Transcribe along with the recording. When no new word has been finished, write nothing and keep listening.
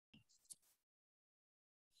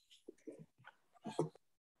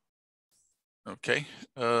Okay.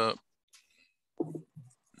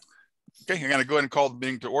 Okay, I'm going to go ahead and call the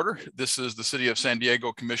meeting to order. This is the City of San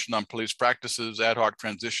Diego Commission on Police Practices Ad Hoc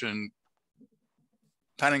Transition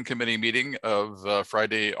Planning Committee meeting of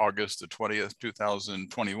Friday, August the 20th,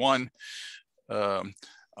 2021.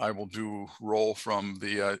 I will do roll from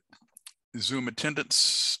the Zoom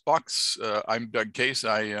attendance box. I'm Doug Case.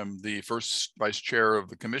 I am the first vice chair of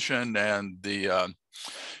the commission and the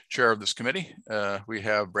chair of this committee. We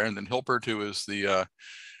have Brandon Hilpert, who is the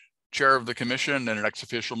chair of the commission and an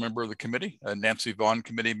ex-official member of the committee, Nancy Vaughn,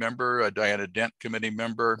 committee member, Diana Dent, committee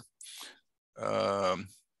member,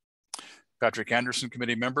 Patrick Anderson,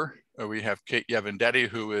 committee member. We have Kate Yavandati,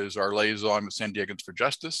 who is our liaison with San Diegans for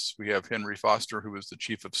Justice. We have Henry Foster, who is the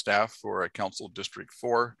chief of staff for Council District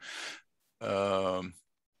 4.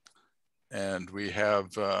 And we have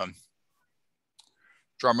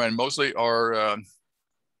Charmaine Mosley, our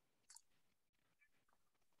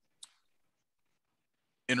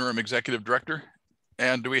interim executive director.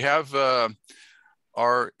 And do we have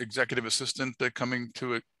our executive assistant coming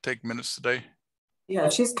to take minutes today? Yeah,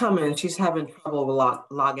 she's coming. She's having trouble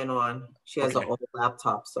logging on. She has an old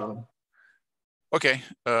laptop, so. Okay.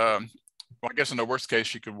 Well, I guess in the worst case,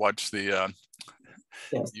 she could watch the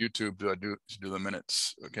yes. YouTube to do the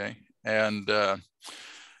minutes. Okay. And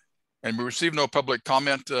we received no public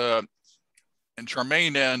comment. And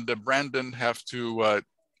Charmaine and Brandon have to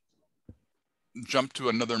jump to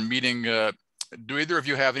another meeting. Do either of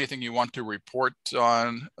you have anything you want to report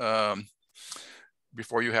on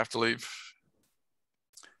before you have to leave?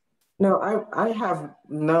 No, I have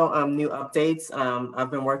no new updates. I've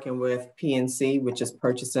been working with PNC, which is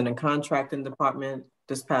Purchasing and Contracting Department,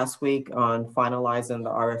 this past week on finalizing the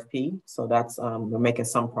RFP. So that's we're making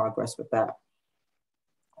some progress with that.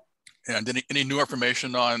 And any new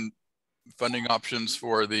information on funding options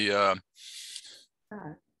for the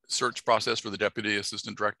search process for the Deputy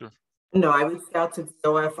Assistant Director? No, I reached out to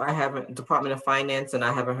DOF. I haven't, Department of Finance, and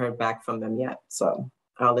I haven't heard back from them yet. So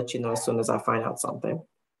I'll let you know as soon as I find out something.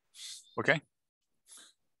 Okay.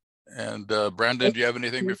 And Brandon, do you have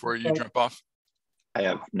anything before you jump off? I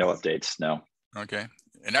have no updates, no. Okay.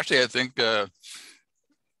 And actually, I think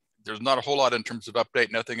there's not a whole lot in terms of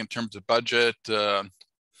update, nothing in terms of budget,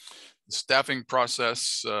 staffing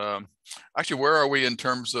process. Actually, where are we in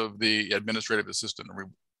terms of the administrative assistant? Are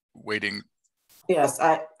we waiting? Yes,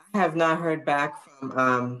 I have not heard back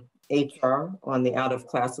from HR on the out of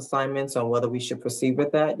class assignments on whether we should proceed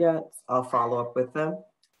with that yet. I'll follow up with them.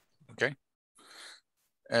 Okay.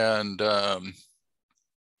 And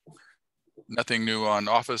nothing new on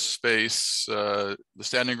office space, the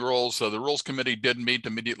standing rules. So the Rules Committee did meet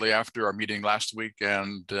immediately after our meeting last week,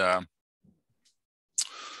 and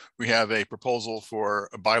we have a proposal for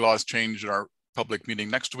a bylaws change in our public meeting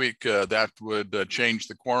next week. That would change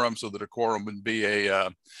the quorum so that a quorum would be a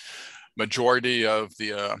majority of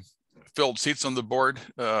the filled seats on the board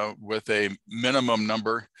with a minimum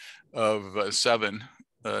number of 7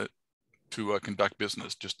 to conduct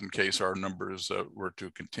business. Just in case our numbers were to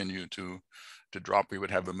continue to drop, we would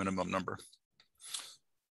have a minimum number.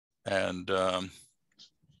 And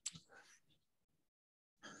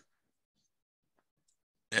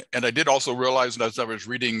I did also realize, as I was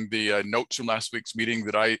reading the notes from last week's meeting,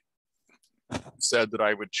 that I said that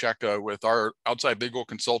I would check with our outside legal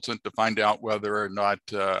consultant to find out whether or not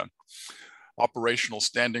operational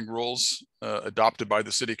standing rules adopted by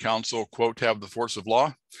the City Council, quote, have the force of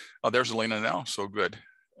law. There's Elena now, so good.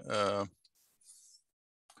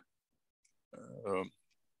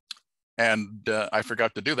 And I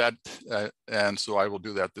forgot to do that, and so I will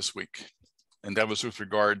do that this week. And that was with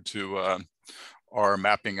regard to our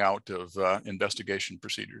mapping out of investigation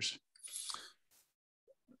procedures.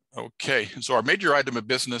 Okay, so our major item of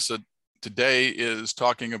business today is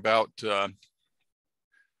talking about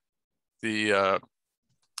the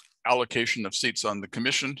allocation of seats on the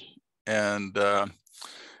commission. And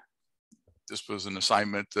this was an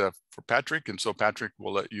assignment for Patrick. And so Patrick,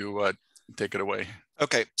 we'll let you take it away.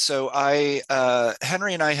 Okay, so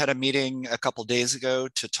Henry and I had a meeting a couple days ago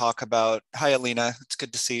to talk about, hi Alina, it's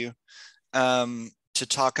good to see you, to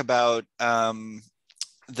talk about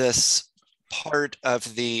this part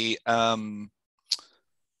of the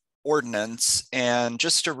ordinance. And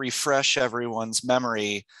just to refresh everyone's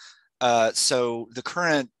memory, so the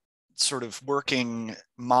current sort of working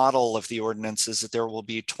model of the ordinance is that there will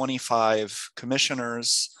be 25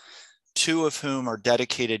 commissioners, 2 of whom are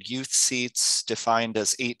dedicated youth seats defined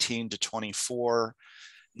as 18 to 24,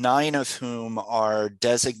 9 of whom are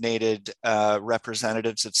designated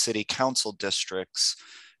representatives of city council districts.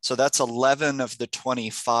 So that's 11 of the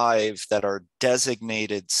 25 that are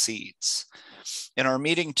designated seats. In our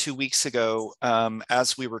meeting 2 weeks ago,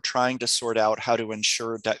 as we were trying to sort out how to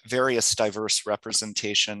ensure various diverse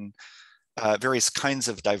representation, various kinds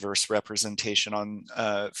of diverse representation on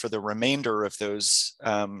for the remainder of those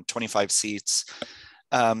 25 seats,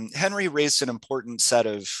 Henry raised an important set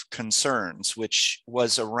of concerns, which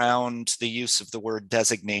was around the use of the word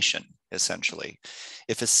designation, essentially.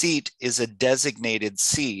 If a seat is a designated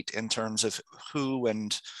seat in terms of who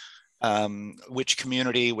and which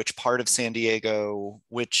community, which part of San Diego,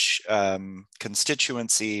 which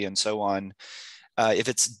constituency, and so on, if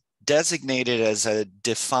it's designated as a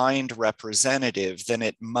defined representative, then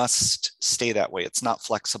it must stay that way. It's not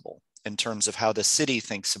flexible in terms of how the city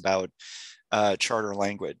thinks about charter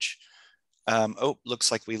language. Oh,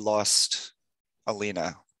 looks like we lost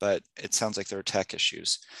Alina, but it sounds like there are tech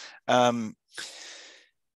issues.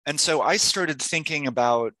 And so I started thinking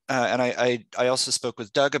about, and I also spoke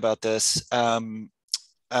with Doug about this, how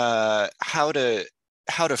to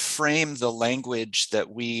frame the language that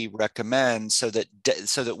we recommend so that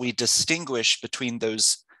we distinguish between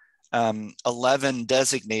those 11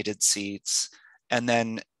 designated seats and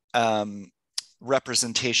then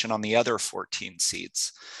representation on the other 14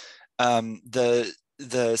 seats.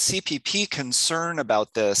 The CPP concern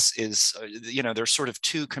about this is, there's sort of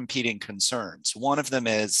two competing concerns. One of them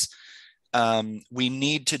is we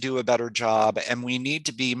need to do a better job and we need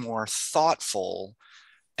to be more thoughtful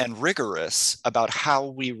and rigorous about how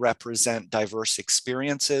we represent diverse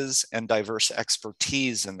experiences and diverse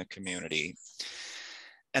expertise in the community.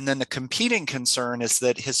 And then the competing concern is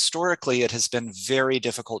that historically it has been very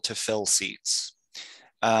difficult to fill seats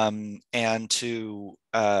and to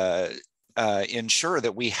ensure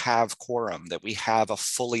that we have quorum, that we have a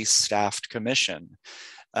fully staffed commission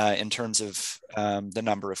in terms of the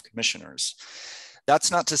number of commissioners. That's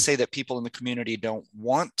not to say that people in the community don't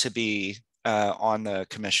want to be on the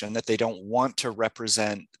commission, that they don't want to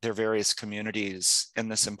represent their various communities in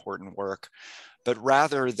this important work, but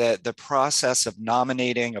rather that the process of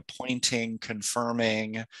nominating, appointing,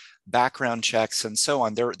 confirming, background checks, and so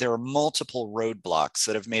on, there are multiple roadblocks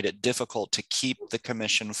that have made it difficult to keep the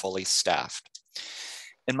commission fully staffed.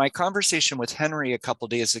 In my conversation with Henry a couple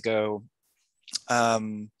days ago,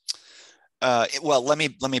 well, let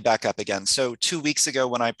me back up again. So 2 weeks ago,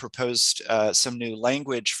 when I proposed some new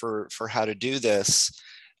language for how to do this,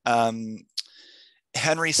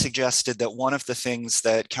 Henry suggested that one of the things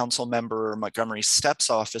that Councilmember Montgomery Stepp's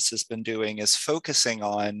office has been doing is focusing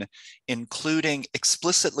on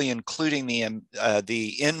explicitly including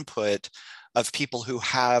the input of people who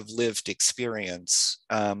have lived experience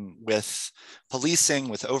with policing,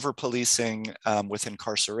 with over-policing, with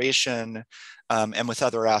incarceration, and with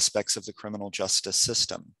other aspects of the criminal justice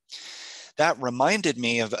system. That reminded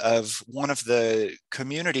me of one of the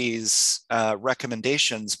community's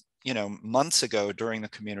recommendations months ago during the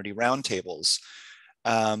community roundtables,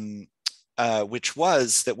 which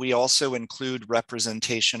was that we also include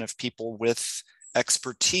representation of people with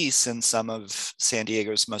expertise in some of San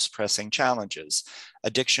Diego's most pressing challenges: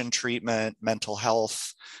 addiction treatment, mental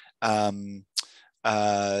health, the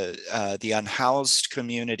unhoused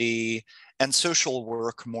community, and social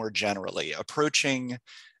work more generally, approaching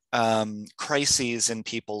crises in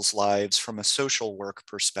people's lives from a social work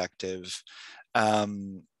perspective,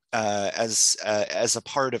 as a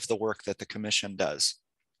part of the work that the commission does.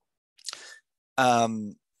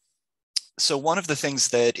 So one of the things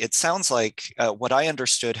that it sounds like what I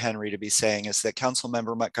understood Henry to be saying is that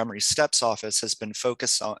Councilmember Montgomery Stepp's office has been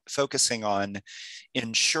focusing on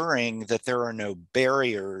ensuring that there are no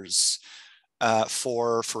barriers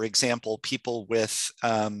for example, people with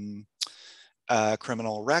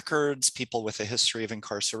criminal records, people with a history of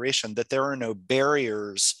incarceration, that there are no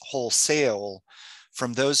barriers wholesale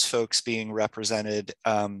from those folks being represented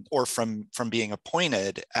or from being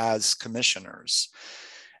appointed as commissioners.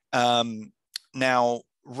 Now,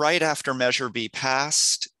 right after Measure B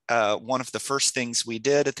passed, one of the first things we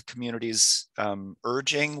did at the community's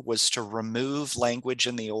urging was to remove language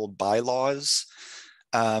in the old bylaws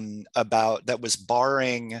that was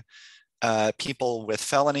barring people with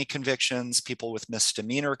felony convictions, people with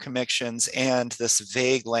misdemeanor convictions, and this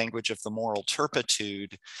vague language of the moral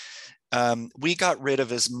turpitude. We got rid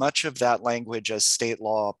of as much of that language as state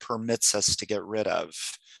law permits us to get rid of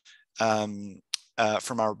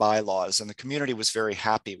from our bylaws, and the community was very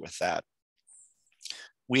happy with that.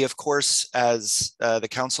 We, of course, as the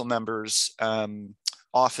council members'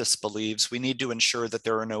 office believes, we need to ensure that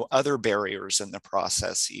there are no other barriers in the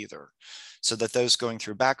process either, so that those going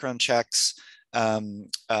through background checks and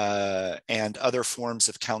other forms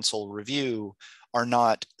of council review are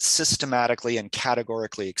not systematically and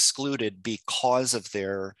categorically excluded because of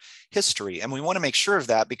their history. And we want to make sure of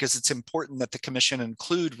that because it's important that the commission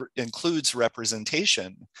includes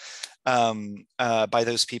representation by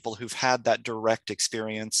those people who've had that direct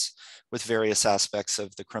experience with various aspects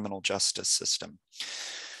of the criminal justice system.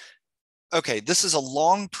 Okay, this is a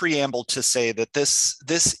long preamble to say that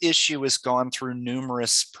this issue has gone through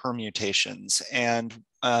numerous permutations. And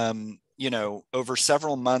you know, over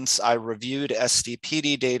several months, I reviewed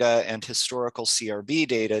SDPD data and historical CRB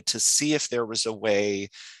data to see if there was a way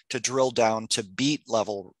to drill down to beat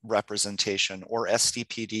level representation or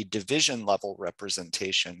SDPD division level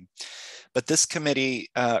representation. But this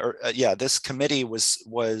committee, this committee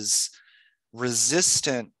was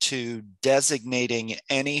resistant to designating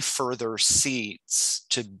any further seats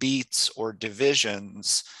to beats or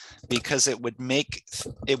divisions because it would make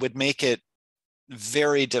it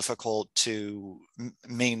very difficult to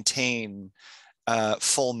maintain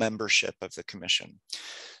full membership of the commission.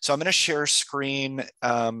 So I'm going to share screen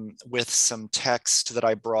with some text that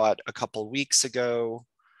I brought a couple weeks ago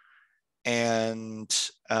and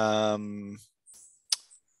that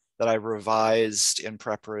I revised in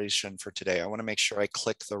preparation for today. I want to make sure I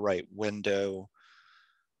click the right window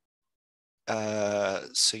so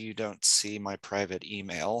you don't see my private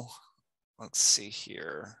email. Let's see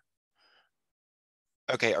here.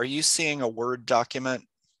 Okay, are you seeing a Word document?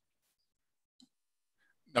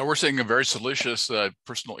 No, we're seeing a very salacious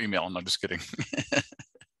personal email. No, I'm just kidding.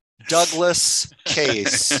 Douglas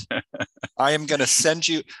Case. I am going to send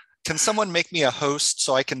you. Can someone make me a host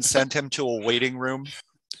so I can send him to a waiting room?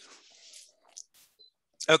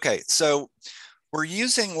 Okay, so we're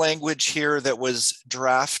using language here that was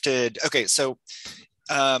drafted. Okay, so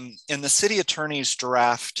in the city attorney's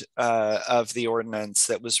draft of the ordinance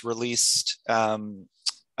that was released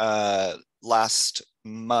last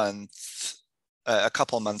month, a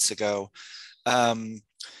couple months ago,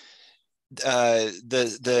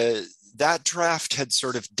 that draft had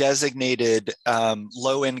sort of designated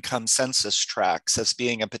low-income census tracts as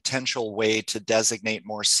being a potential way to designate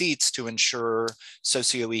more seats to ensure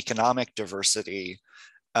socioeconomic diversity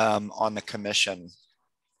on the commission.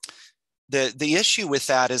 The issue with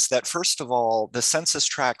that is that, first of all, the census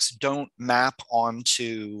tracts don't map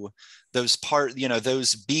onto those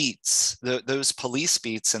those beats, those police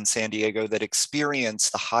beats in San Diego that experience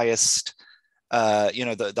the highest,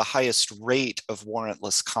 the highest rate of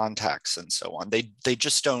warrantless contacts and so on. They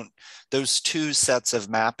just don't, those two sets of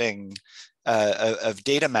mapping, of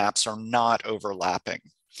data maps are not overlapping.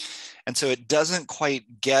 And so it doesn't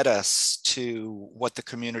quite get us to what the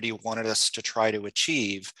community wanted us to try to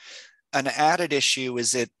achieve. An added issue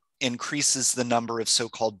is it increases the number of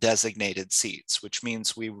so-called designated seats, which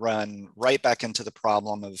means we run right back into the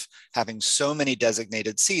problem of having so many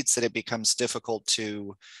designated seats that it becomes difficult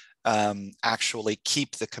to actually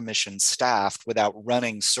keep the commission staffed without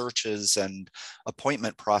running searches and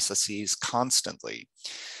appointment processes constantly.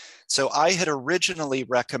 So I had originally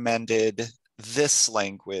recommended this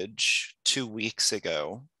language 2 weeks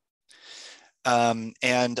ago.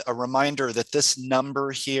 And a reminder that this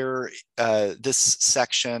number here, this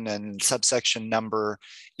section and subsection number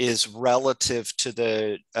is relative to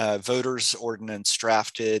the voters ordinance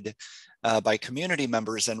drafted by community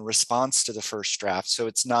members in response to the first draft. So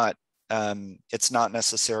it's not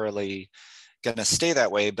necessarily going to stay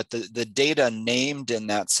that way, but the data named in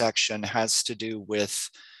that section has to do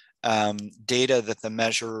with data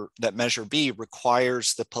that Measure B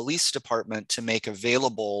requires the police department to make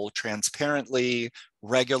available transparently,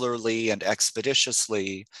 regularly, and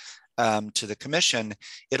expeditiously to the commission.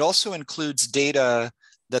 It also includes data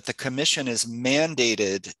that the commission is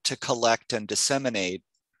mandated to collect and disseminate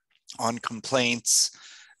on complaints,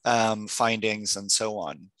 findings, and so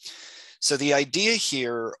on. So the idea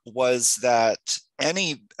here was that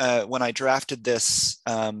when I drafted this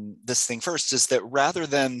thing first, is that rather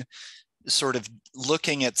than sort of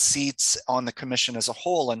looking at seats on the commission as a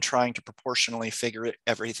whole and trying to proportionally figure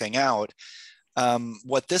everything out,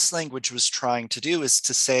 what this language was trying to do is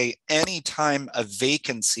to say anytime a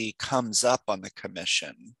vacancy comes up on the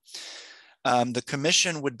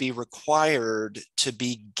commission would be required to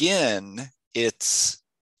begin its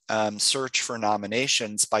search for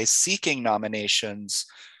nominations by seeking nominations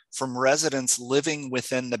from residents living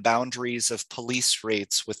within the boundaries of police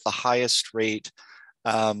rates with the highest rate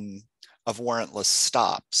of warrantless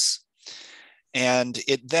stops. And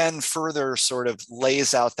it then further sort of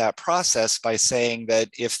lays out that process by saying that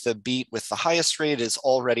if the beat with the highest rate is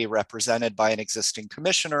already represented by an existing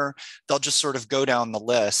commissioner, they'll just sort of go down the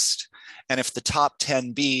list. And if the top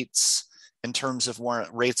 10 beats in terms of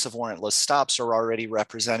rates of warrantless stops are already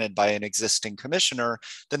represented by an existing commissioner,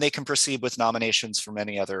 then they can proceed with nominations from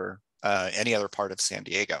any other part of San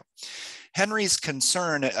Diego. Henry's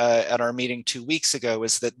concern at our meeting 2 weeks ago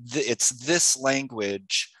is that it's this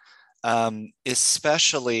language,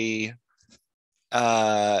 especially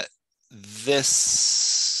this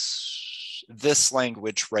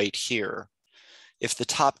language right here, if the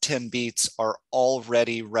top 10 beats are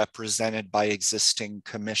already represented by existing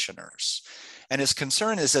commissioners. And his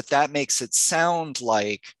concern is that that makes it sound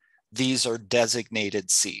like these are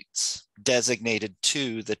designated seats, designated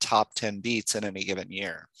to the top 10 beats in any given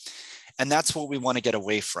year. And that's what we want to get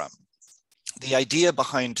away from. The idea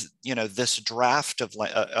behind, this draft of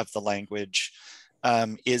the language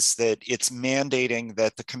is that it's mandating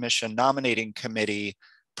that the commission nominating committee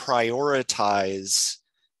prioritize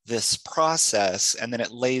this process, and then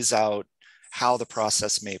it lays out how the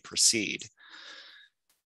process may proceed.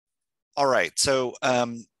 All right, so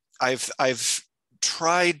I've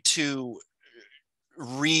tried to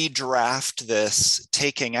redraft this,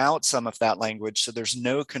 taking out some of that language so there's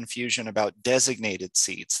no confusion about designated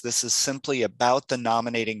seats. This is simply about the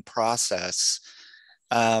nominating process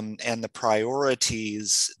and the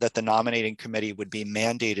priorities that the nominating committee would be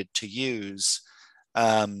mandated to use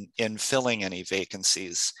in filling any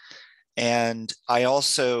vacancies. And I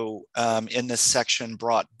also, in this section,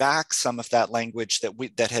 brought back some of that language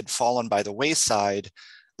that had fallen by the wayside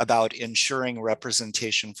about ensuring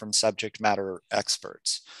representation from subject matter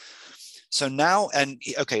experts. So now,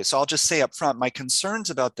 so I'll just say up front, my concerns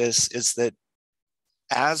about this is that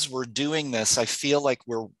as we're doing this, I feel like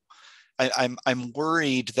I'm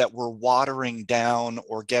worried that we're watering down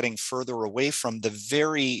or getting further away from the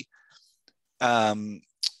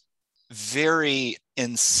very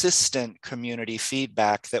insistent community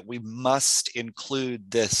feedback that we must include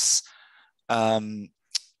this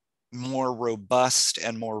more robust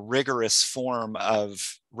and more rigorous form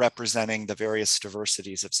of representing the various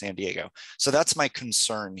diversities of San Diego. So that's my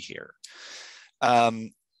concern here.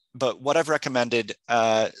 But what I've recommended,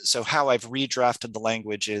 so how I've redrafted the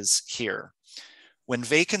language is here. When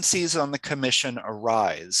vacancies on the commission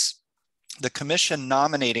arise, the commission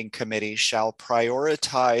nominating committee shall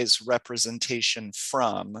prioritize representation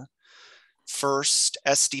from, first,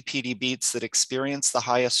 SDPD beats that experience the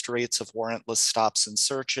highest rates of warrantless stops and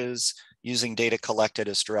searches using data collected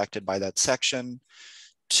as directed by that section.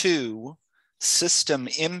 2, system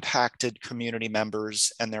impacted community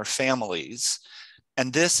members and their families.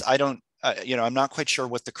 And this, I'm not quite sure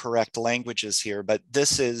what the correct language is here, but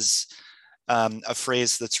this is a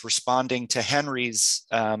phrase that's responding to Henry's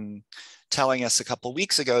telling us a couple of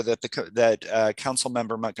weeks ago that Council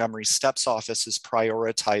Member Montgomery Stepp's office is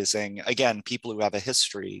prioritizing, again, people who have a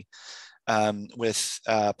history with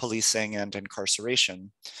policing and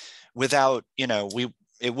incarceration. Without,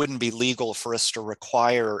 it wouldn't be legal for us to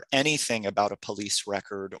require anything about a police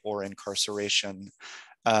record or incarceration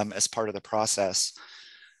as part of the process.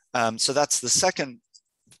 So that's the second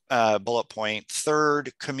bullet point.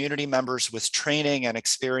 Third, community members with training and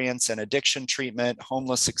experience in addiction treatment,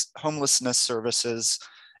 homelessness services,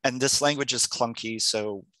 and this language is clunky,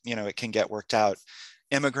 so it can get worked out.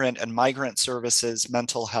 Immigrant and migrant services,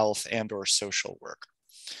 mental health, and/or social work.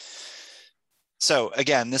 So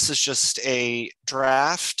again, this is just a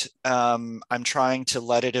draft. I'm trying to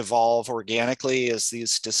let it evolve organically as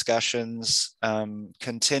these discussions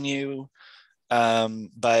continue,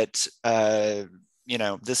 but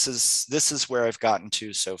this is where I've gotten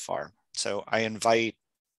to so far. So I invite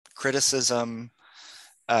criticism,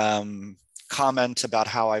 comment about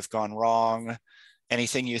how I've gone wrong,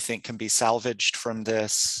 anything you think can be salvaged from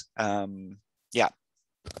this. Yeah.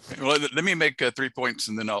 Well, let me make 3 points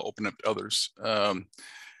and then I'll open up to others.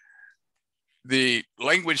 The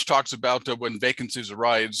language talks about when vacancies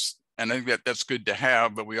arise, and I think that's good to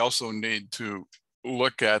have, but we also need to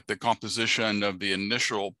look at the composition of the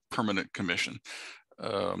initial permanent commission.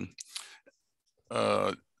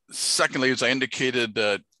 Secondly, as I indicated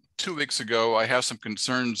 2 weeks ago, I have some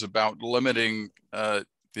concerns about limiting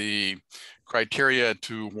the criteria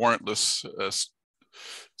to warrantless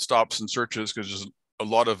stops and searches, because there's a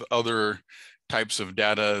lot of other types of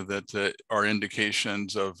data that are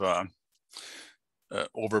indications of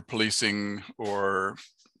over policing or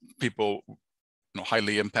people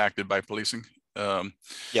highly impacted by policing.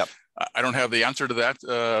 Yep. I don't have the answer to that,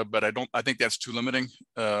 but I think that's too limiting.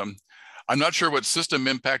 I'm not sure what system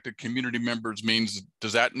impacted community members means.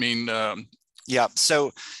 Does that mean? Yeah,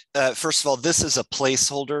 so first of all, this is a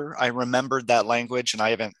placeholder. I remembered that language and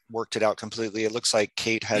I haven't worked it out completely. It looks like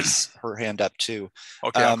Kate has her hand up too.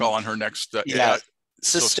 Okay, I'll call on her next.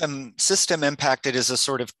 System impacted is a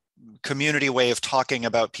sort of community way of talking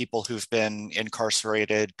about people who've been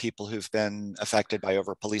incarcerated, people who've been affected by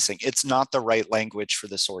over-policing. It's not the right language for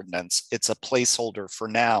this ordinance. It's a placeholder for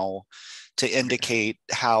now to indicate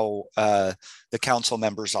how the council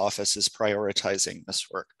member's office is prioritizing this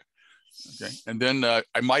work. Okay, and then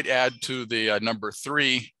I might add to the number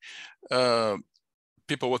 3,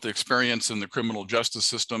 people with experience in the criminal justice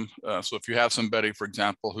system. So if you have somebody, for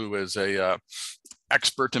example, who is a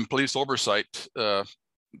expert in police oversight,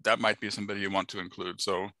 that might be somebody you want to include.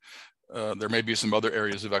 So there may be some other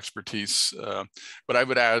areas of expertise, but I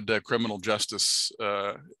would add criminal justice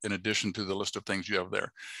in addition to the list of things you have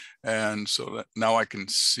there. And so that now I can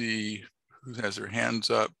see who has their hands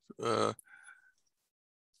up.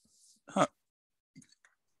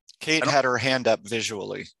 Kate had her hand up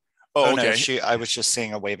visually. Oh, no, okay. I was just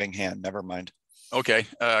seeing a waving hand. Never mind. Okay,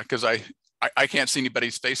 because I can't see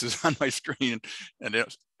anybody's faces on my screen, and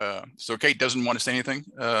so Kate doesn't want to say anything.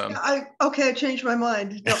 I changed my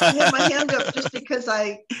mind. No, I had my hand up just because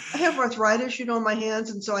I have arthritis, on my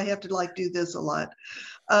hands, and so I have to do this a lot.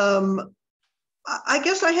 I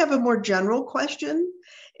guess I have a more general question,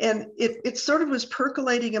 and it sort of was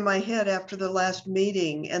percolating in my head after the last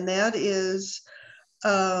meeting, and that is,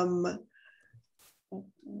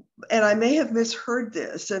 and I may have misheard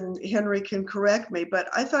this, and Henry can correct me, but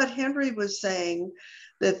I thought Henry was saying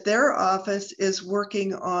that their office is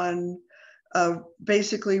working on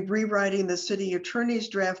basically rewriting the city attorney's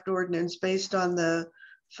draft ordinance based on the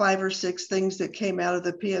 5 or 6 things that came out of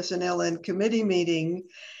the PSNLN committee meeting.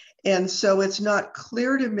 And so it's not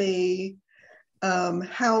clear to me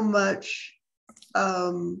how much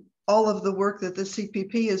all of the work that the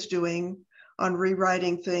CPP is doing on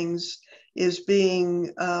rewriting things is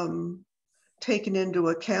being taken into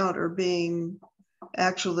account or being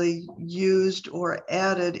actually used or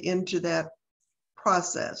added into that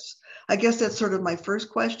process. I guess that's sort of my first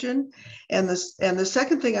question. And the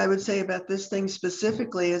second thing I would say about this thing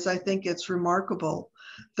specifically is I think it's remarkable,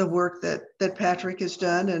 the work that Patrick has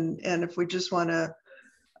done. And if we just want to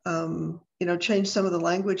change some of the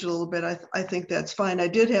language a little bit, I think that's fine. I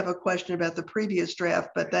did have a question about the previous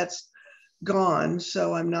draft, but that's gone,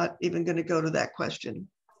 so I'm not even going to go to that question.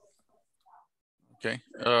 Okay.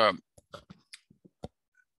 So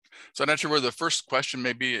I'm not sure where the first question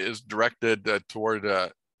maybe is directed toward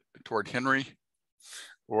Henry,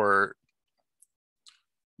 or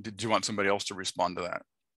did you want somebody else to respond to that?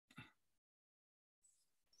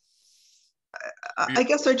 I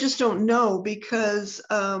guess I just don't know, because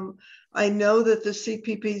I know that the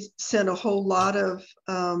CPP sent a whole lot of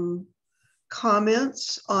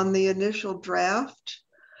comments on the initial draft,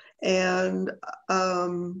 and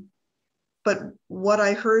but what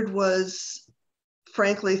I heard was,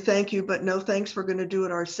 frankly, thank you, but no thanks, we're going to do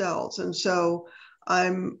it ourselves. And so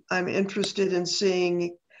I'm interested in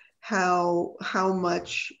seeing how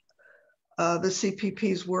much the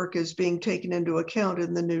CPP's work is being taken into account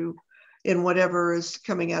in whatever is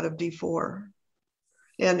coming out of D4,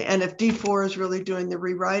 and if D4 is really doing the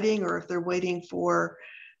rewriting, or if they're waiting for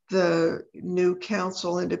the new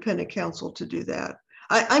council, independent council, to do that.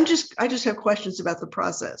 I just have questions about the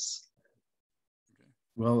process.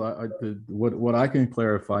 Well, what I can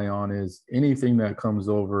clarify on is anything that comes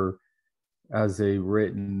over as a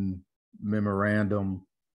written memorandum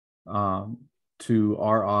to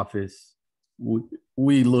our office,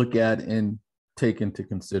 we look at and take into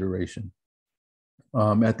consideration.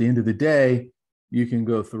 At the end of the day, you can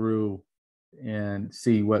go through and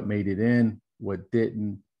see what made it in, what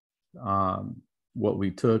didn't, what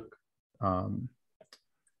we took,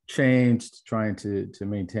 changed, trying to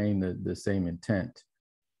maintain the same intent.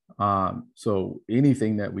 So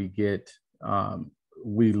anything that we get,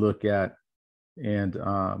 we look at and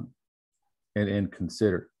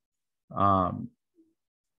consider. So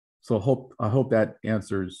I hope that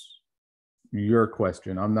answers your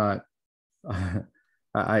question. I'm not,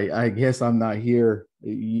 I guess I'm not here.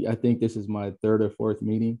 I think this is my 3rd or 4th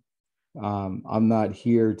meeting. I'm not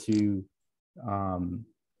here to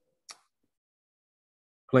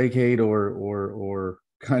placate or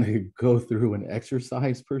kind of go through an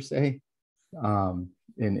exercise per se.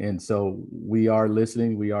 And so we are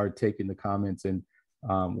listening, we are taking the comments, and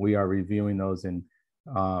we are reviewing those, and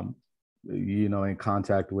in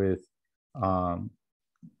contact with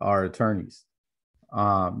our attorneys.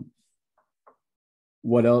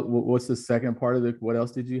 What else? What's the second part of what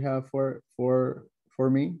else did you have for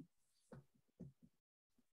me?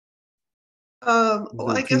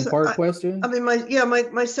 Well, I guess two-part question. I mean,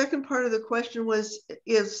 my second part of the question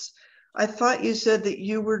is I thought you said that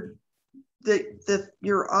that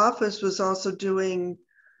your office was also doing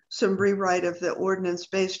some rewrite of the ordinance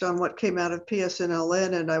based on what came out of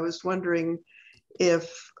PSNLN. And I was wondering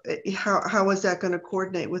how is that going to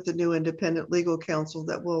coordinate with the new independent legal counsel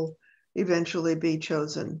that will eventually be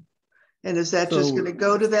chosen? And is that just going to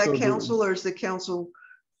go to that council, or is the council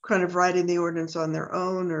kind of writing the ordinance on their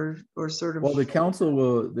own, or sort of? Well, the council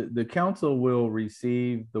will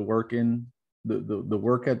receive the work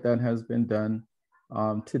that has been done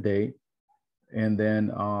to date, and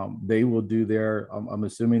then they will do their. I'm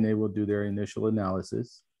assuming they will do their initial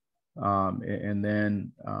analysis, and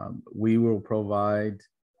then we will provide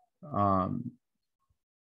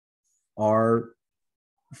our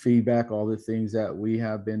feedback, all the things that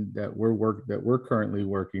we're currently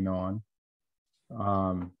working on,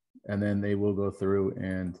 and then they will go through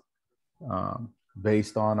and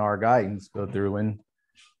based on our guidance, go through and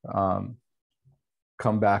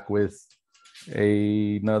come back with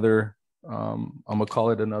another I'm gonna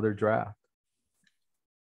call it another draft.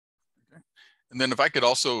 Okay. And then if I could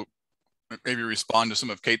also maybe respond to some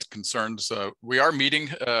of Kate's concerns. We are meeting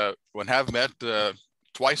and have met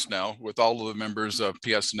twice now with all of the members of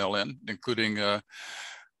PSNLN, including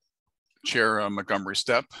Chair Montgomery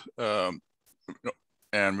Stepp.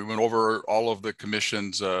 And we went over all of the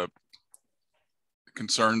commission's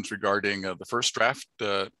concerns regarding the first draft.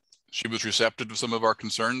 She was receptive to some of our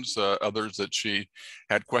concerns, others that she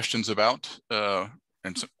had questions about,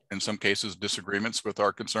 and in some cases disagreements with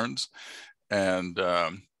our concerns. And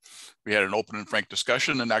we had an open and frank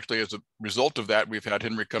discussion, and actually as a result of that, we've had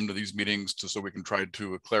Henry come to these meetings so we can try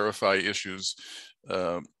to clarify issues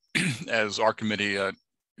as our committee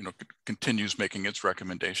continues making its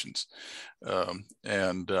recommendations.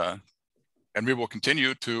 And we will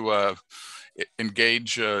continue to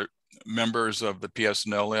engage members of the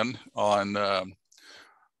PSNLN on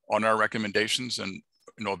our recommendations, and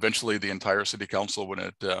eventually the entire city council when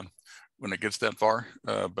it gets that far.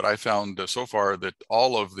 But I found so far that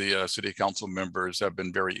all of the city council members have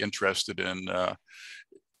been very interested in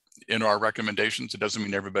our recommendations. It doesn't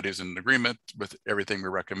mean everybody's in agreement with everything we're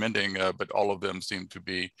recommending, but all of them seem to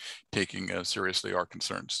be taking seriously our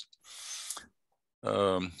concerns.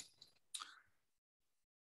 Doug,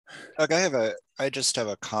 I just have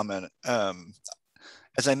a comment.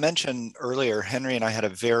 As I mentioned earlier, Henry and I had a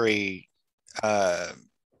very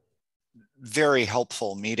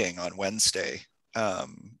helpful meeting on Wednesday,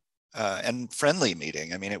 and friendly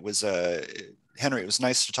meeting. I mean, it was Henry, it was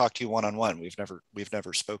nice to talk to you one-on-one. We've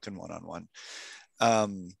never spoken one-on-one.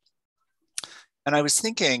 And I was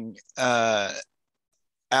thinking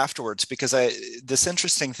afterwards, because this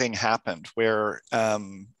interesting thing happened where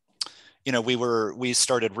we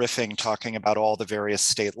started riffing, talking about all the various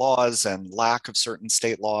state laws and lack of certain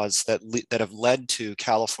state laws that have led to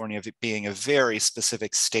California being a very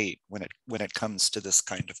specific state when it comes to this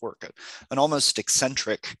kind of work, an almost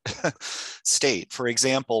eccentric state. For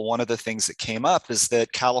example, one of the things that came up is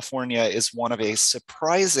that California is one of a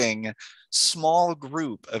surprising small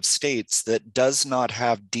group of states that does not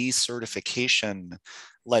have decertification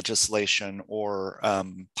legislation or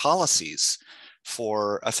policies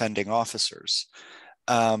for offending officers.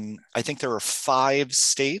 I think there are 5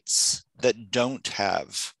 states that don't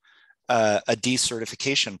have a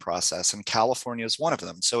decertification process, and California is one of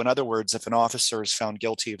them. So in other words, if an officer is found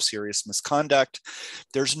guilty of serious misconduct,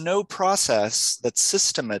 there's no process that's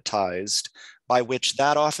systematized by which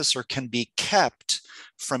that officer can be kept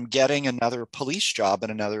from getting another police job in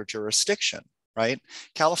another jurisdiction, right?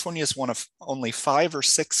 California is one of only 5 or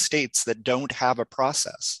 6 states that don't have a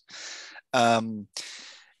process.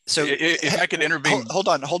 So if I could intervene. Hold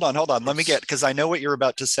on. Let me because I know what you're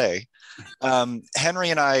about to say.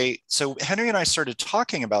 Henry and I started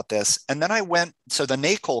talking about this, and then so the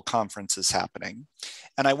NACOL conference is happening,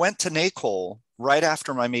 and I went to NACOL right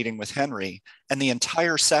after my meeting with Henry, and the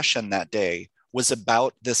entire session that day was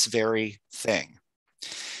about this very thing.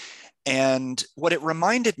 And what it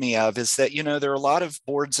reminded me of is that, there are a lot of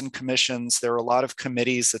boards and commissions, there are a lot of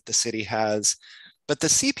committees that the city has, but the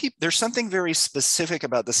CPP, there's something very specific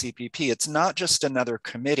about the CPP. It's not just another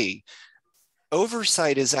committee.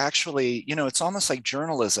 Oversight is actually, it's almost like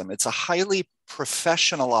journalism. It's a highly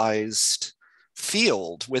professionalized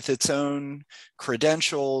field with its own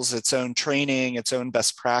credentials, its own training, its own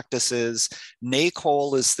best practices.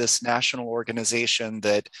 NACOL is this national organization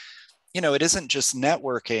that, it isn't just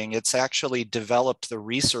networking, it's actually developed the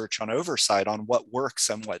research on oversight on what works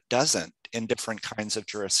and what doesn't in different kinds of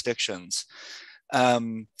jurisdictions.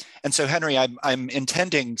 And so, Henry, I'm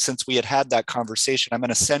intending, since we had that conversation, I'm going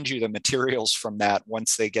to send you the materials from that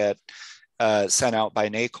once they get sent out by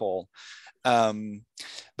NACOL.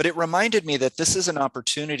 But it reminded me that this is an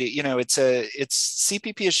opportunity. You know, it's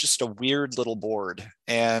CPP is just a weird little board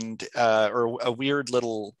and or a weird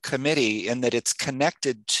little committee in that it's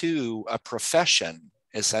connected to a profession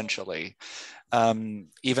essentially,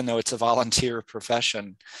 even though it's a volunteer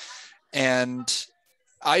profession. And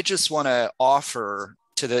I just want to offer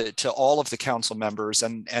to all of the council members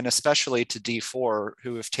and especially to D4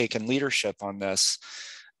 who have taken leadership on this.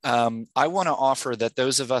 I want to offer that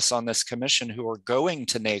those of us on this commission who are going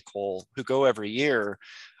to NACOL, who go every year,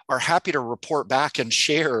 are happy to report back and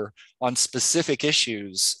share on specific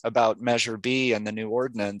issues about Measure B and the new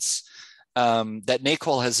ordinance that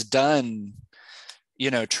NACOL has done,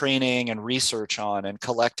 you know, training and research on and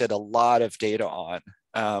collected a lot of data on.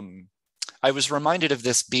 I was reminded of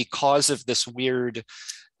this because of this weird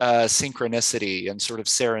synchronicity and sort of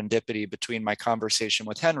serendipity between my conversation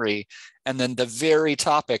with Henry and then the very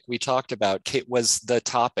topic we talked about was the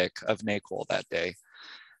topic of NACOL that day.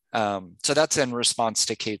 So that's in response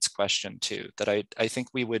to Kate's question too, that I think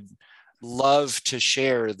we would love to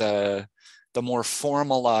share the more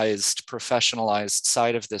formalized, professionalized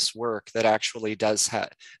side of this work that actually does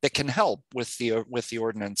that can help with the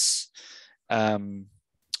ordinance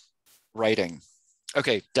writing.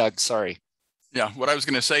 Okay, Doug, sorry. Yeah, what I was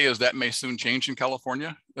going to say is that may soon change in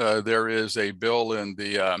California. There is a bill in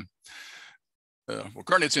the, well,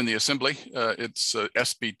 currently it's in the Assembly. It's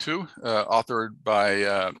SB2, authored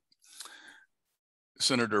by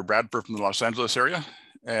Senator Bradford from the Los Angeles area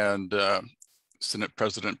and Senate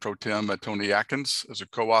President Pro Tem Tony Atkins as a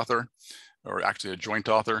co-author, or actually a joint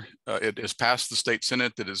author. It has passed the state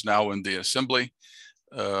Senate. It is now in the Assembly.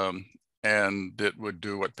 And it would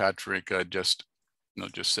do what Patrick just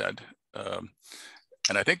said.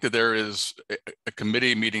 And I think that there is a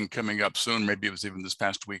committee meeting coming up soon. Maybe it was even this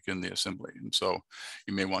past week in the Assembly. And so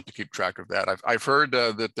you may want to keep track of that. I've heard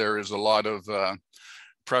that there is a lot of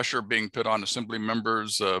pressure being put on Assembly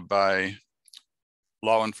members by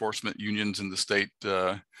law enforcement unions in the state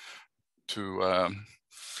to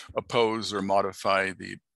oppose or modify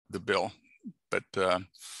the bill. But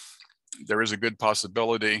there is a good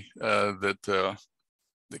possibility that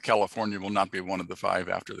California will not be one of the 5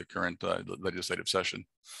 after the current legislative session.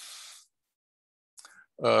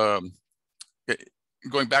 Going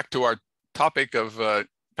back to our topic of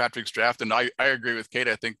Patrick's draft, and I agree with Kate.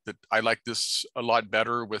 I think that I like this a lot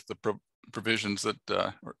better with the provisions that,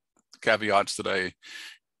 or caveats that I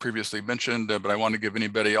previously mentioned, but I want to give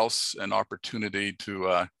anybody else an opportunity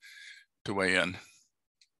to weigh in.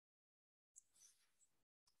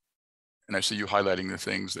 And I see you highlighting the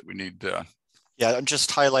things that we need. Yeah, I'm just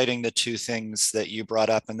highlighting the 2 things that you brought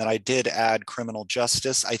up. And then I did add criminal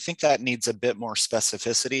justice. I think that needs a bit more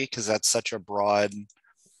specificity because that's such a broad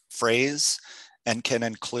phrase and can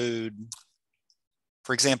include,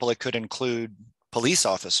 for example, it could include police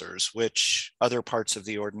officers, which other parts of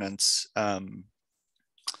the ordinance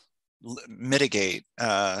mitigate.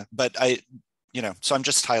 But so I'm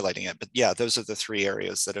just highlighting it. But yeah, those are the 3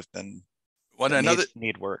 areas that have been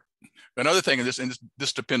need work. Another thing, and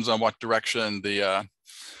this depends on what direction the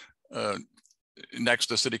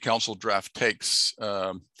next city council draft takes.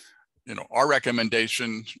 Our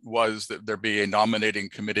recommendation was that there be a nominating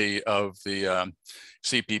committee of the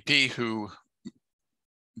CPP who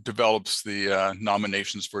develops the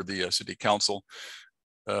nominations for the city council.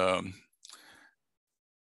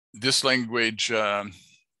 This language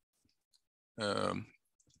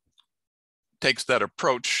takes that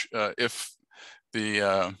approach if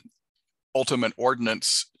the ultimate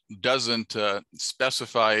ordinance doesn't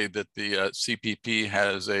specify that the CPP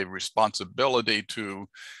has a responsibility to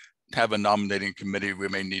have a nominating committee. We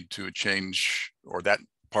may need to change, or that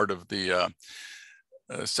part of the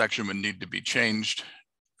section would need to be changed.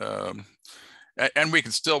 And we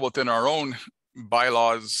can still, within our own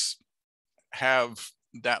bylaws, have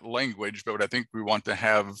that language, but I think we want to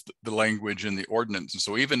have the language in the ordinance. And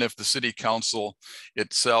so even if the city council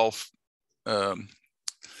itself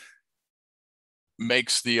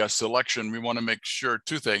makes the selection, we want to make sure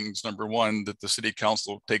 2 things. Number 1, that the city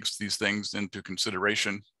council takes these things into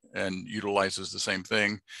consideration and utilizes the same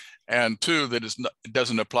thing. And 2, that it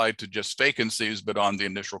doesn't apply to just vacancies, but on the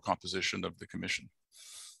initial composition of the commission.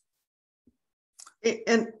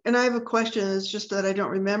 And I have a question, it's just that I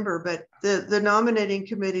don't remember, but the nominating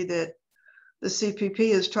committee that the CPP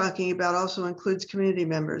is talking about also includes community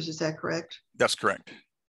members, is that correct? That's correct.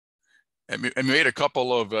 And we made a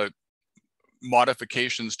couple of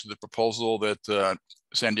modifications to the proposal that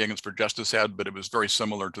San Diegans for Justice had, but it was very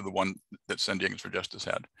similar to the one that San Diegans for Justice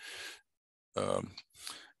had. But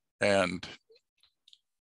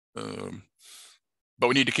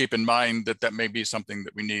we need to keep in mind that that may be something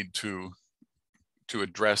that we need to to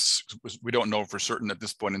address, we don't know for certain at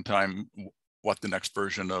this point in time what the next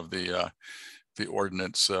version of the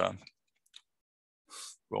ordinance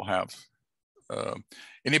will have.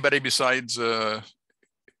 Anybody besides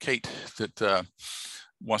Kate that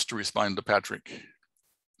wants to respond to Patrick?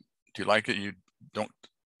 Do you like it? You don't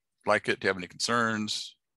like it? Do you have any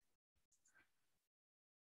concerns?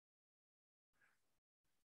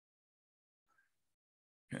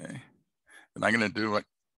 Okay, and I'm going to do what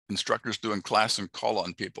instructors do in class and call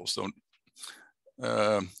on people. So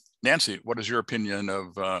Nancy, what is your opinion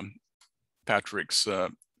of Patrick's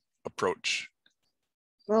approach?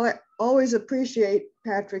 Well, I always appreciate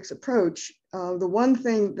Patrick's approach. The one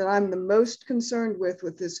thing that I'm the most concerned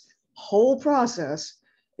with this whole process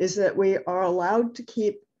is that we are allowed to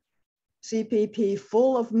keep CPP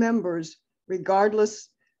full of members, regardless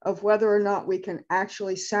of whether or not we can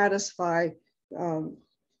actually satisfy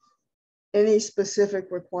any specific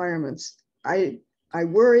requirements. I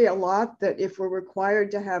worry a lot that if we're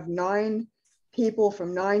required to have 9 people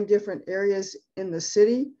from 9 different areas in the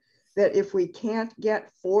city, that if we can't get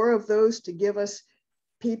 4 of those to give us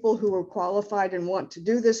people who are qualified and want to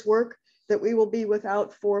do this work, that we will be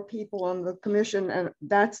without 4 people on the commission. And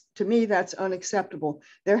that's, to me, that's unacceptable.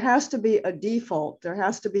 There has to be a default. There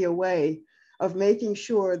has to be a way of making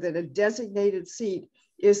sure that a designated seat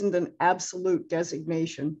isn't an absolute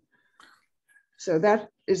designation. So that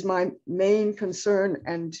is my main concern,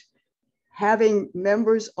 and having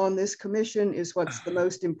members on this commission is what's the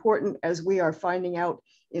most important, as we are finding out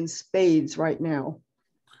in spades right now.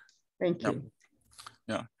 Thank you.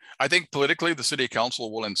 Yeah, I think politically the city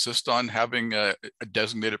council will insist on having a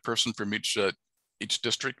designated person from each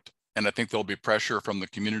district, and I think there'll be pressure from the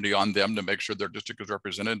community on them to make sure their district is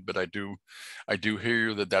represented. But I do hear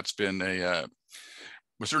you that that's been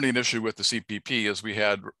was certainly an issue with the CPP, as we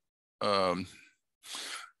had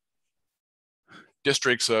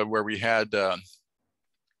districts where we had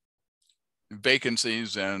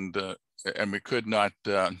vacancies and we could not.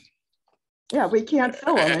 Yeah, we can't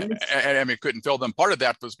fill them. And we couldn't fill them. Part of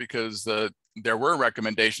that was because there were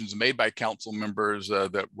recommendations made by council members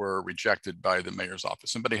that were rejected by the mayor's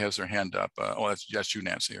office. Somebody has their hand up. Oh, that's you,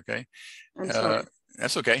 Nancy. Okay. I'm sorry.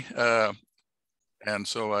 That's okay. And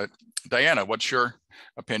so, Diana, what's your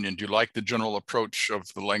opinion? Do you like the general approach of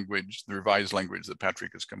the language, the revised language that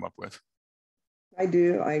Patrick has come up with? I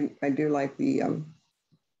do. I do like the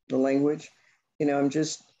language. You know,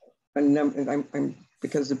 I'm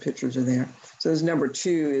because the pictures are there. So there's number 2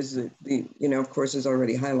 is the of course is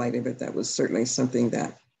already highlighted, but that was certainly something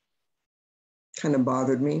that kind of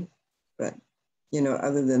bothered me. But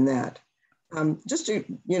other than that, just to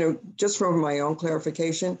just for my own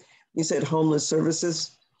clarification, you said homeless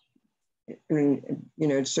services.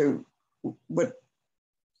 So what?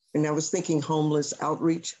 And I was thinking homeless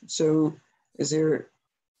outreach. So is there?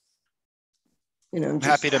 I'm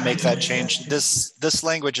happy to make that change. This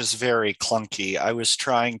language is very clunky. I was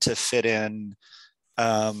trying to fit in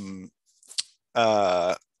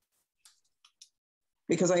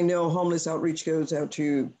because I know homeless outreach goes out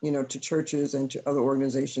to to churches and to other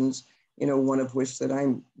organizations, one of which that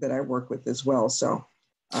I work with as well. So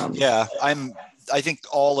yeah, I think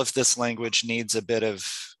all of this language needs a bit of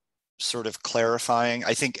sort of clarifying.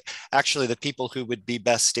 I think actually the people who would be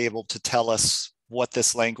best able to tell us what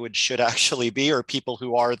this language should actually be are people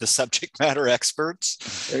who are the subject matter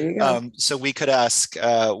experts. There you go. So we could ask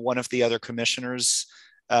one of the other commissioners,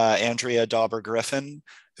 Andrea Dauber-Griffin,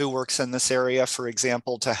 who works in this area, for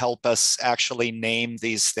example, to help us actually name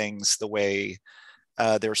these things the way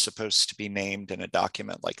they're supposed to be named in a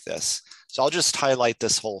document like this. So I'll just highlight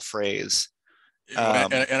this whole phrase.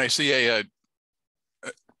 And I see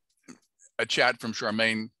a chat from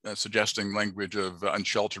Charmaine suggesting language of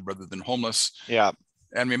unsheltered rather than homeless. Yeah.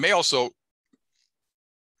 And we may also,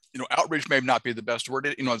 outreach may not be the best word.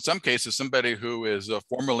 In some cases, somebody who is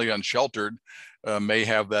formerly unsheltered may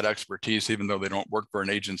have that expertise, even though they don't work for an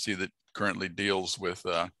agency that currently deals with.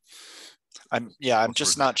 I'm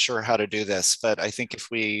just not sure how to do this, but I think if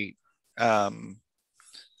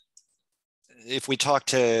we talk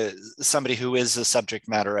to somebody who is a subject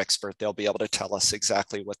matter expert, they'll be able to tell us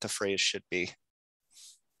exactly what the phrase should be.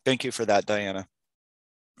 Thank you for that, Diana.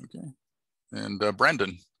 Okay. And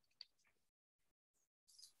Brandon.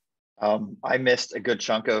 I missed a good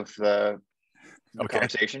chunk of the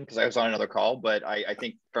conversation because I was on another call, but I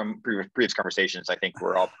think from previous conversations, I think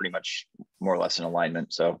we're all pretty much more or less in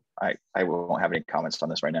alignment. So I won't have any comments on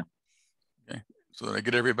this right now. Okay. So did I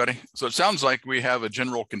get everybody? So it sounds like we have a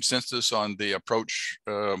general consensus on the approach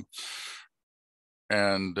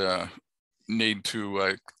and need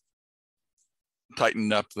to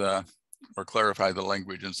tighten up the clarify the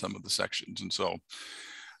language in some of the sections. And so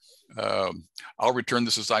I'll return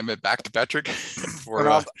this assignment back to Patrick.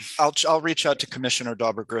 I'll reach out to Commissioner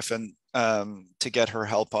Dauber Griffin to get her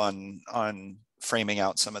help on framing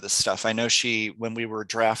out some of this stuff. I know when we were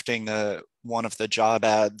drafting one of the job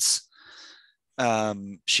ads,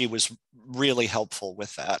 she was really helpful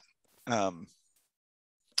with that.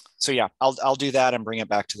 So yeah, I'll do that and bring it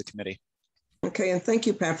back to the committee. Okay, and thank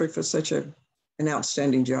you, Patrick, for such an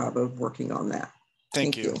outstanding job of working on that.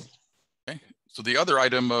 Thank you. Okay. So the other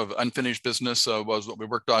item of unfinished business was what we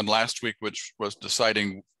worked on last week, which was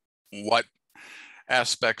deciding what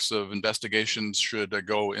aspects of investigations should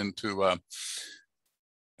go into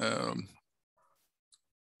the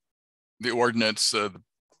ordinance, the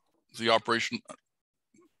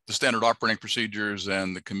standard operating procedures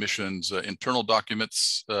and the commission's internal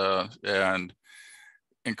documents, and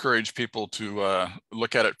encourage people to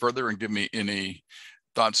look at it further and give me any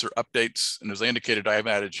thoughts or updates. And as I indicated, I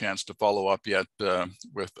haven't had a chance to follow up yet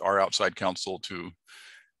with our outside counsel to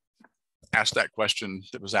ask that question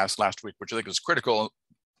that was asked last week, which I think is critical.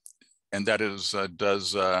 And that is, do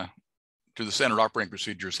the standard operating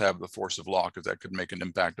procedures have the force of law? Because that could make an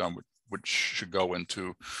impact on which should go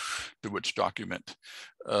into which document.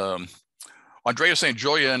 Andrea St.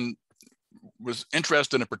 Julian was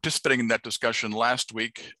interested in participating in that discussion last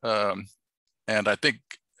week. And I think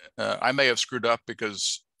I may have screwed up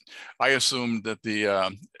because I assumed that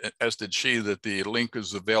as did she, that the link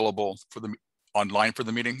is available online for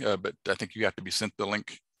the meeting, but I think you have to be sent the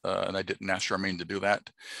link, and I didn't ask Charmaine to do that.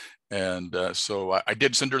 And so I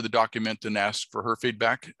did send her the document and ask for her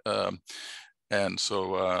feedback. And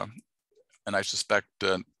so, and I suspect,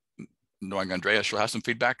 knowing Andrea, she'll have some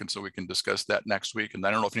feedback, and so we can discuss that next week. And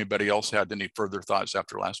I don't know if anybody else had any further thoughts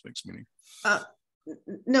after last week's meeting.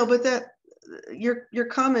 No, but your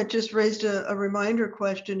comment just raised a reminder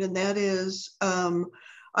question, and that is,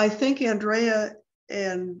 I think Andrea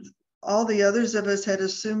and all the others of us had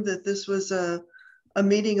assumed that this was a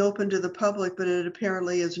meeting open to the public, but it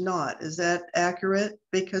apparently is not. Is that accurate?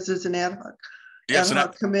 Because it's an ad hoc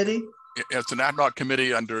committee? It's an ad hoc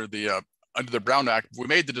committee under the Brown Act. We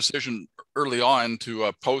made the decision early on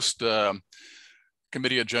to post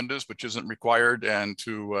committee agendas, which isn't required, and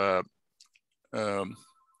to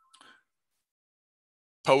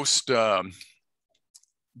post the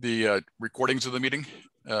recordings of the meeting.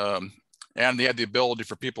 And they had the ability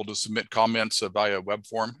for people to submit comments via web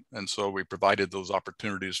form. And so we provided those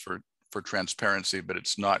opportunities for transparency, but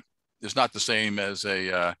it's not the same as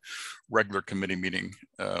a regular committee meeting,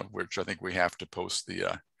 which I think we have to post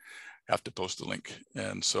the link.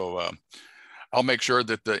 And so I'll make sure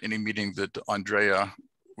that any meeting that Andrea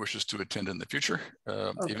wishes to attend in the future,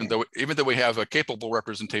 okay. even though we have a capable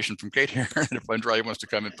representation from Kate here, and if Andrea wants to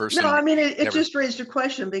come in person. No, I mean, it just raised a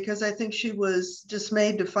question, because I think she was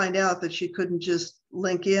dismayed to find out that she couldn't just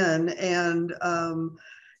link in, and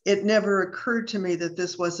it never occurred to me that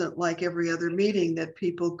this wasn't like every other meeting that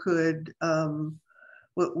people could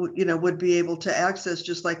would be able to access,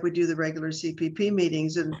 just like we do the regular CPP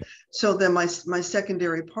meetings. And so then my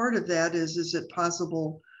secondary part of that is it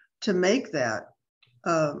possible to make that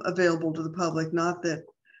available to the public? Not that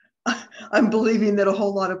I'm believing that a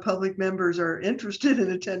whole lot of public members are interested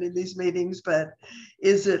in attending these meetings, but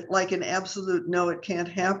is it like an absolute no, it can't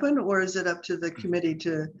happen? Or is it up to the committee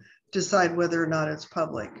to decide whether or not it's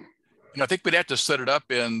public? And I think we'd have to set it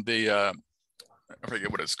up in the, I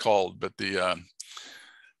forget what it's called, but the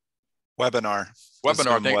webinar.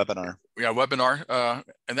 Webinar. Yeah, webinar.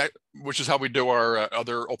 And that, which is how we do our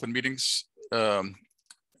other open meetings. And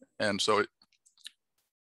so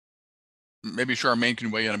maybe Charmaine can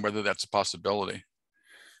weigh in on whether that's a possibility.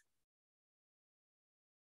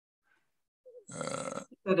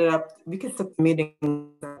 Set it up. We can set the meeting.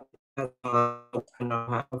 However,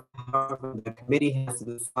 the committee has to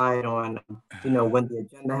decide on, when the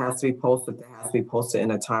agenda has to be posted. It has to be posted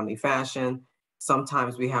in a timely fashion.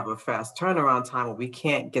 Sometimes we have a fast turnaround time where we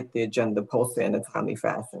can't get the agenda posted in a timely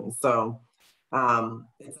fashion. So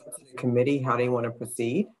it's up to the committee how they want to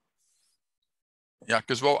proceed. Yeah,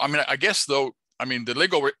 because, well, I mean, I guess though, I mean,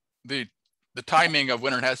 the timing of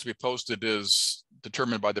when it has to be posted is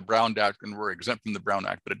determined by the Brown Act, and we're exempt from the Brown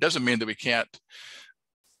Act, but it doesn't mean that we can't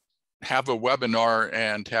have a webinar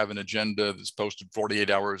and have an agenda that's posted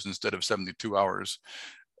 48 hours instead of 72 hours.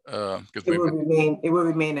 It will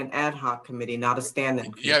remain an ad hoc committee, not a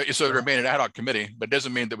standing committee. Yeah, so it remain an ad hoc committee, but it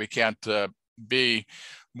doesn't mean that we can't be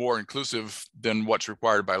more inclusive than what's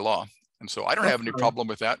required by law. And so I don't have any problem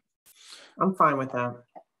with that. I'm fine with that.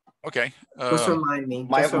 Okay. Just remind me.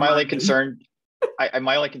 My only concern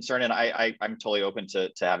My only concern, and I'm totally open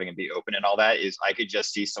to having it be open and all that, is I could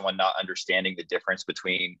just see someone not understanding the difference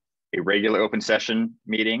between a regular open session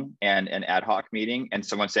meeting and an ad hoc meeting, and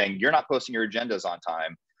someone saying, you're not posting your agendas on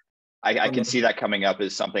time. I can see that coming up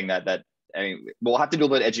as something that I mean, we'll have to do a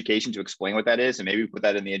little bit of education to explain what that is, and maybe put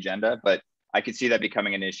that in the agenda, but I could see that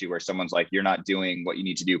becoming an issue where someone's like, you're not doing what you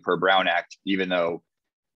need to do per Brown Act, even though,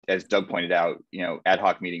 as Doug pointed out, you know, ad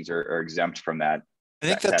hoc meetings are exempt from that.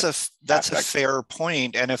 I think that's a fair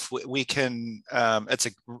point, and if we can,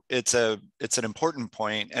 it's an important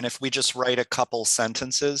point, and if we just write a couple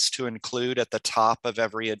sentences to include at the top of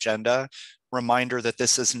every agenda, reminder that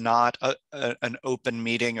this is not an open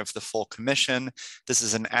meeting of the full commission, this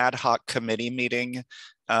is an ad hoc committee meeting,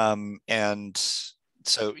 and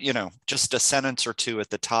so, you know, just a sentence or two at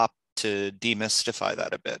the top to demystify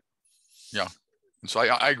that a bit. Yeah, so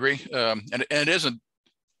I agree, and it isn't.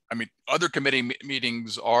 I mean, other committee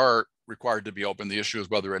meetings are required to be open. The issue is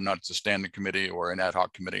whether or not it's a standing committee or an ad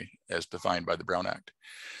hoc committee as defined by the Brown Act.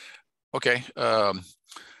 Okay,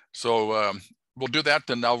 so we'll do that.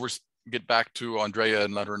 Then I'll get back to Andrea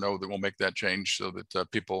and let her know that we'll make that change so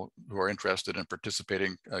that people who are interested in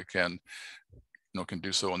participating can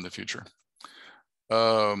do so in the future.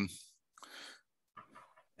 And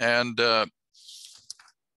I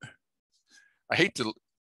hate to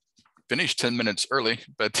finish 10 minutes early,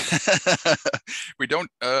 but we don't,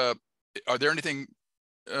 are there anything,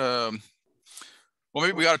 well,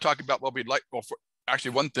 maybe we ought to talk about what we'd like. Well,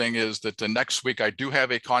 actually, one thing is that next week I do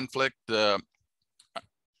have a conflict. I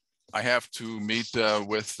have to meet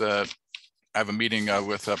with, I have a meeting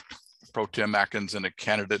with Pro Tem Atkins and a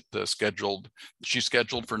candidate scheduled. She's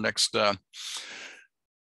scheduled for next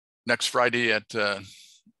Friday at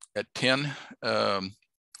 10.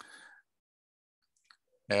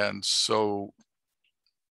 And so,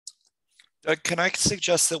 can I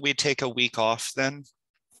suggest that we take a week off then?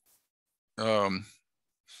 I'm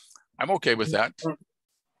okay with that.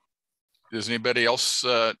 Does anybody else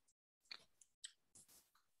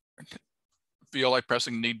feel like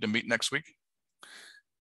pressing need to meet next week?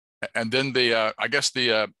 And then the, I guess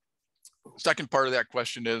the second part of that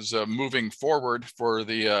question is moving forward for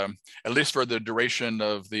the, at least for the duration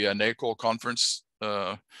of the NACOL conference.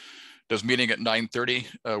 Does meeting at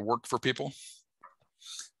 9:30 work for people?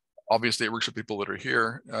 Obviously, it works for people that are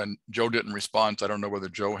here. And Joe didn't respond, so I don't know whether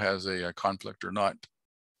Joe has a conflict or not.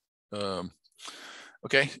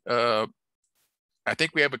 Okay, I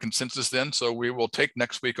think we have a consensus then, so we will take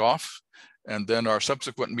next week off. And then our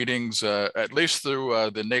subsequent meetings, at least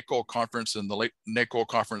through the NACOL conference, and the NACOL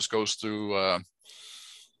conference goes through,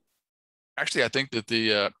 actually, I think that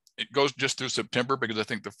it goes just through September, because I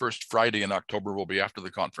think the first Friday in October will be after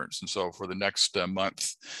the conference. And so for the next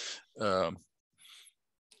month,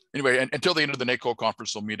 anyway, until the end of the NACOL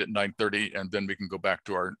conference, we'll meet at 9:30, and then we can go back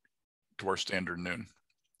to our standard noon.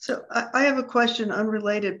 So I have a question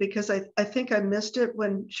unrelated, because I think I missed it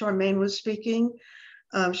when Charmaine was speaking.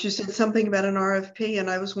 She said something about an RFP, and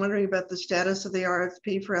I was wondering about the status of the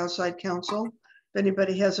RFP for outside counsel. If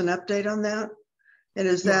anybody has an update on that. And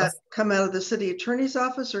does that come out of the city attorney's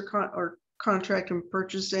office or contract and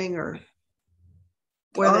purchasing, or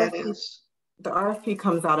where that is? The RFP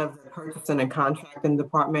comes out of the purchasing and contracting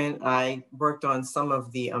department. I worked on some of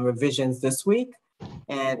the revisions this week,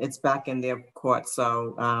 and it's back in their court.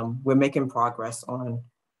 So we're making progress on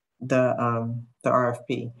the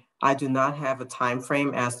RFP. I do not have a time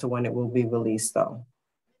frame as to when it will be released, though.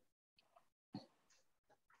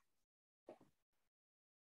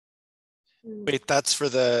 Wait, that's for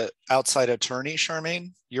the outside attorney,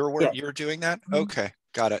 Charmaine? You're doing that? Okay,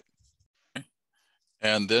 got it.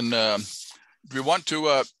 And then do we want to,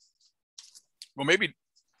 well, maybe.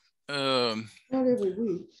 Not every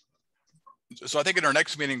week. So I think in our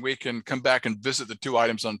next meeting, we can come back and visit the two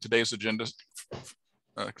items on today's agenda,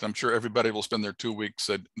 because I'm sure everybody will spend their 2 weeks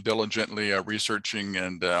diligently researching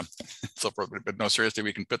and so forth. But no, seriously,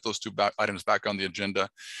 we can put those two items back on the agenda.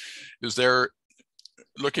 Is there,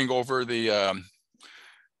 looking over the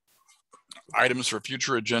items for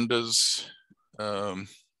future agendas, I'm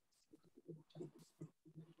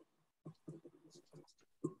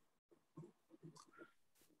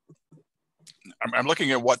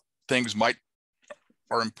looking at what things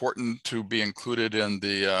are important to be included in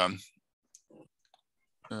the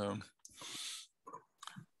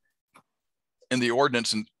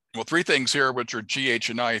ordinance. And well, three things here, which are G, H,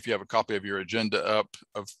 and I, if you have a copy of your agenda up,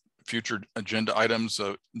 of future agenda items.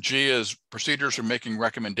 G is procedures for making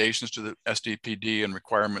recommendations to the SDPD and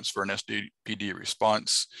requirements for an SDPD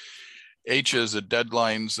response. H is the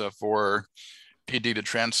deadlines for PD to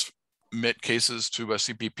transmit cases to a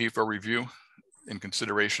CPP for review. in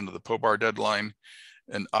consideration of the POBAR deadline,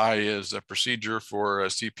 and I is a procedure for a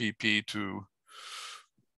CPP to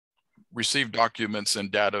receive documents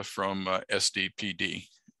and data from SDPD.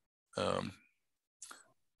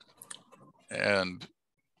 And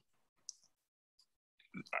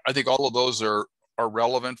I think all of those are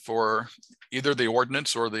relevant for either the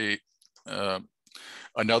ordinance or the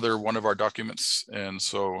another one of our documents. And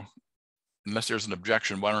so unless there's an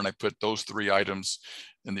objection, why don't I put those 3 items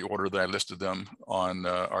in the order that I listed them on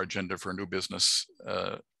our agenda for new business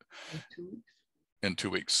in 2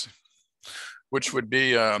 weeks, which would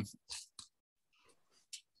be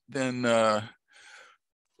then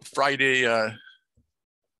Friday,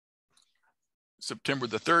 September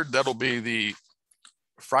the 3rd. That'll be the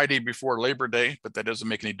Friday before Labor Day, but that doesn't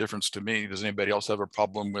make any difference to me. Does anybody else have a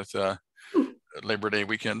problem with Labor Day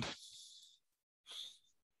weekend?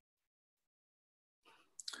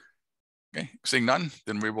 Okay, seeing none,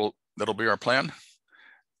 then that'll be our plan.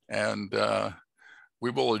 And we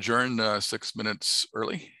will adjourn 6 minutes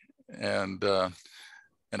early. And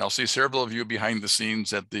I'll see several of you behind the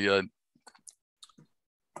scenes at the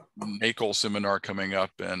NACOL seminar coming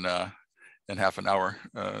up in half an hour.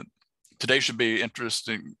 Today should be an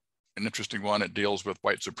interesting one. It deals with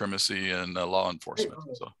white supremacy and law enforcement.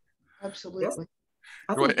 So. Absolutely.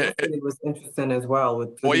 I think it was interesting as well.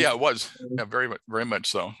 Well, yeah, it was. Yeah, very much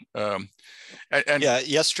so. And yeah,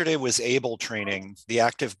 yesterday was ABLE training, the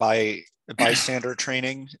active bystander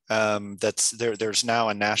training. There's now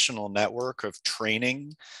a national network of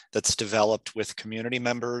training that's developed with community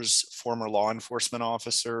members, former law enforcement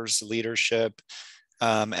officers, leadership,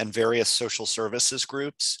 and various social services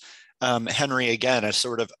groups. Henry, again, a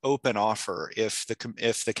sort of open offer. If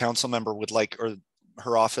the council member would like, or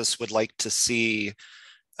her office would like to see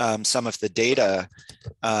some of the data,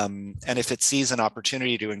 and if it sees an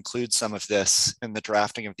opportunity to include some of this in the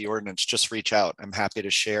drafting of the ordinance, just reach out. I'm happy to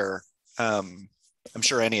share. I'm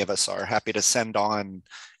sure any of us are happy to send on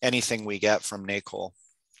anything we get from NACOL.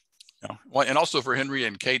 Yeah. Well, and also for Henry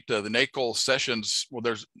and Kate, the NACOL sessions, well,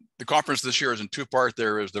 there's the conference this year is in 2 parts.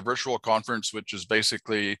 There is the virtual conference, which is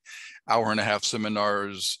basically 1.5 hour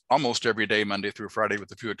seminars almost every day, Monday through Friday,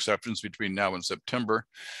 with a few exceptions between now and September.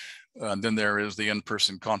 Then there is the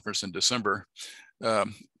in-person conference in December.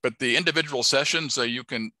 But the individual sessions, you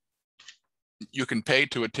can pay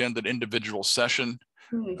to attend an individual session.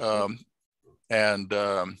 And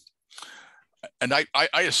I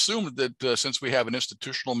assume that since we have an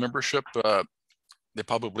institutional membership, they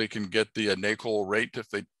probably can get the NACOL rate if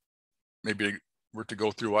they maybe were to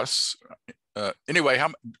go through us. Anyway,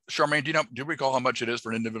 Charmaine, do you recall how much it is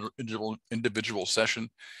for an individual session?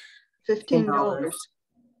 $15.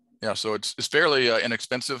 Yeah, so it's fairly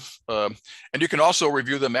inexpensive, and you can also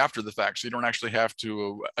review them after the fact. So you don't actually have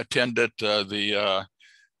to attend it. The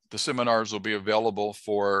seminars will be available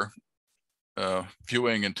for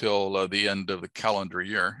viewing until the end of the calendar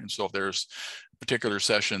year. And so if there's a particular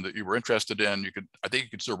session that you were interested in, I think you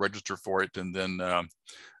could still register for it and then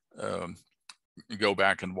you go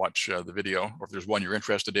back and watch the video. Or if there's one you're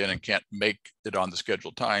interested in and can't make it on the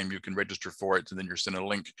scheduled time, you can register for it and then you're sent a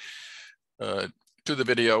link to the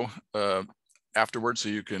video afterwards, so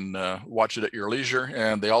you can watch it at your leisure.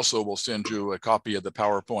 And they also will send you a copy of the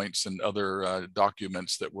PowerPoints and other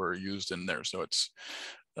documents that were used in there. So it's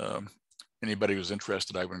anybody who's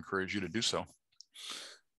interested, I would encourage you to do so.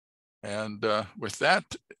 And with that,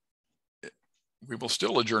 we will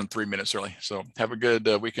still adjourn 3 minutes early. So have a good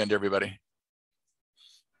weekend, everybody.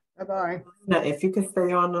 Bye-bye. If you could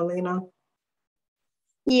stay on, Alina.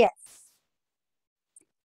 Yes.